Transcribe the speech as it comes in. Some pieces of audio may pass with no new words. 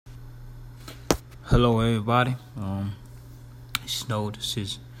Hello, everybody. This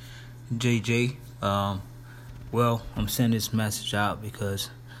is JJ. I'm sending this message out because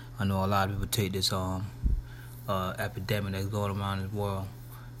I know a lot of people take this epidemic that's going around the world.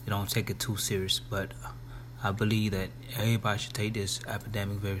 They don't take it too serious, but I believe that everybody should take this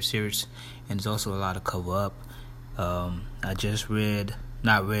epidemic very serious. And there's also a lot of cover up. I just listened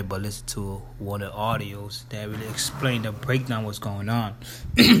to one of the audios that really explained the breakdown what's going on.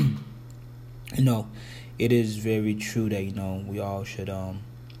 It is very true that, we all should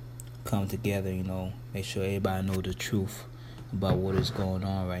come together, make sure everybody know the truth about what is going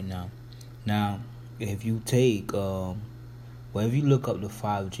on right now. Now, if you take, if you look up the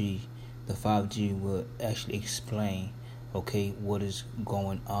 5G will actually explain, what is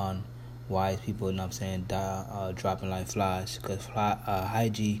going on, why is people, dropping like flies, because high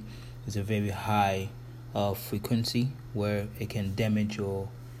G is a very high frequency where it can damage your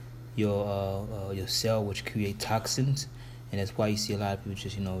cell, which create toxins, and that's why you see a lot of people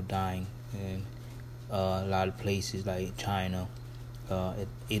just dying in a lot of places like China,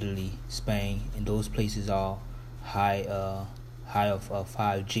 Italy, Spain, and those places are high of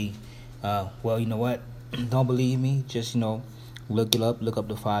 5G. You know what? Don't believe me? Just look it up. Look up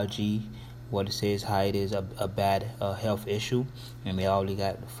the 5G. What it says, how it is a bad health issue, and they already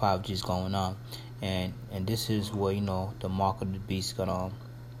got 5Gs going on, and this is where the mark of the beast gonna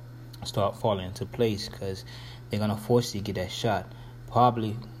start falling into place, because they're gonna force you to get that shot.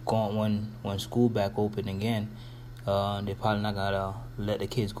 Probably when school back open again, they probably not gonna let the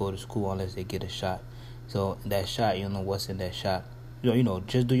kids go to school unless they get a shot. So that shot, what's in that shot.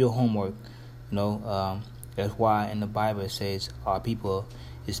 Just do your homework. That's why in the Bible it says our people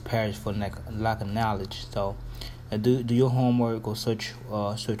is perished for lack of knowledge. So do your homework. Go search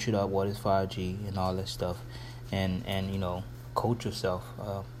it up. What is 5G and all that stuff, and coach yourself,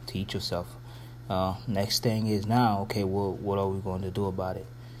 teach yourself. Next thing is now, what are we going to do about it?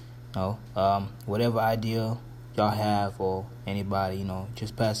 Whatever idea y'all have or anybody,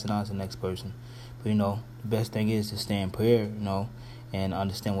 just pass it on to the next person. But the best thing is to stay in prayer, and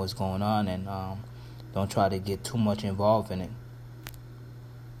understand what's going on, and don't try to get too much involved in it.